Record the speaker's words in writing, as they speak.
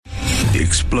The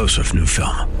explosive new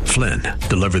film, Flynn,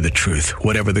 Deliver the Truth,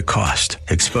 Whatever the Cost,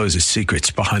 exposes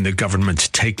secrets behind the government's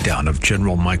takedown of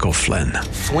General Michael Flynn.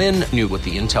 Flynn knew what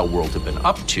the intel world had been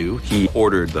up to. He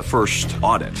ordered the first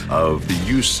audit of the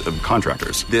use of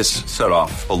contractors. This set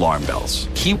off alarm bells.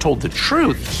 He told the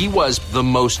truth. He was the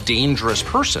most dangerous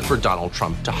person for Donald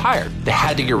Trump to hire. They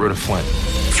had to get rid of Flynn.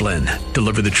 Flynn,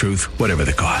 Deliver the Truth, Whatever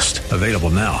the Cost. Available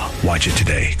now. Watch it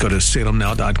today. Go to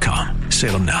salemnow.com.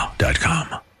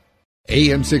 salemnow.com.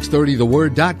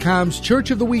 AM630TheWord.com's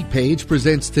Church of the Week page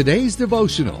presents today's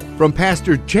devotional from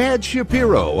Pastor Chad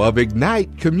Schapiro of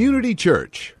Ignite Community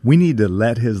Church. We need to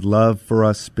let his love for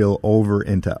us spill over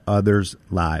into others'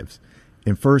 lives.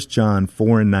 In 1 John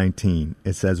 4:19,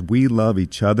 it says, "We love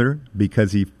each other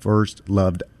because he first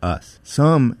loved us."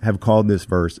 Some have called this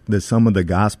verse the sum of the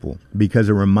gospel because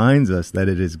it reminds us that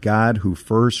it is God who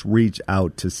first reached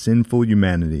out to sinful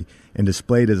humanity and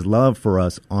displayed his love for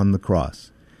us on the cross.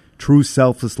 True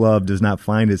selfless love does not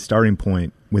find its starting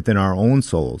point within our own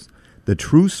souls. The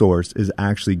true source is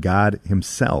actually God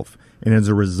himself, and as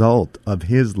a result of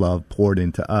his love poured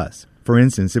into us. For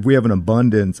instance, if we have an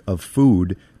abundance of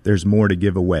food, there's more to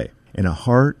give away. And a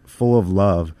heart full of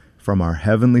love from our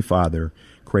Heavenly Father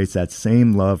creates that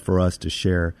same love for us to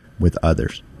share with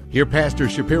others. Hear Pastor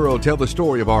Schapiro tell the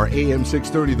story of our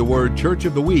AM630 The Word Church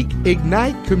of the Week,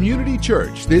 Ignite Community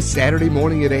Church, this Saturday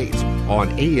morning at 8 on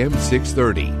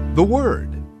AM630 The Word.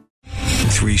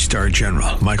 3-star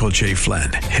General Michael J.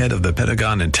 Flynn, head of the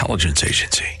Pentagon Intelligence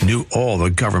Agency, knew all the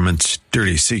government's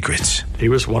dirty secrets. He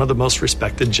was one of the most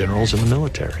respected generals in the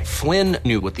military. Flynn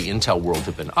knew what the intel world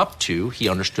had been up to. He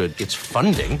understood its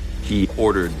funding. He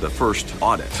ordered the first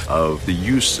audit of the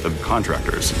use of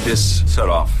contractors. This set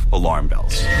off alarm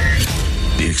bells.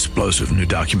 The explosive new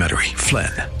documentary,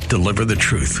 Flynn, Deliver the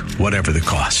Truth, Whatever the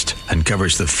Cost,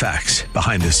 uncovers the facts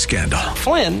behind this scandal.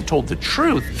 Flynn told the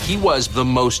truth. He was the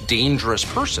most dangerous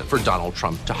person for Donald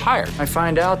Trump to hire. I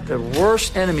find out the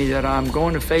worst enemy that I'm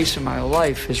going to face in my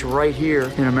life is right here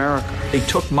in America. They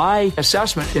took my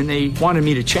assessment and they wanted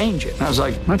me to change it. And I was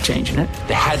like, I'm not changing it.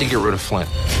 They had to get rid of Flynn.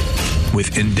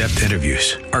 With in-depth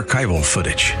interviews, archival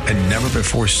footage, and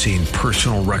never-before-seen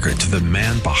personal records of the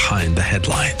man behind the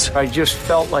headlines. I just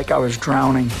felt like I was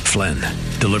drowning. Flynn,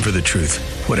 Deliver the Truth,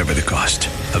 Whatever the Cost.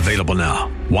 Available now.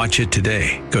 Watch it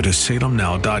today. Go to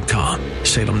salemnow.com.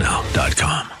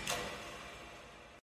 salemnow.com.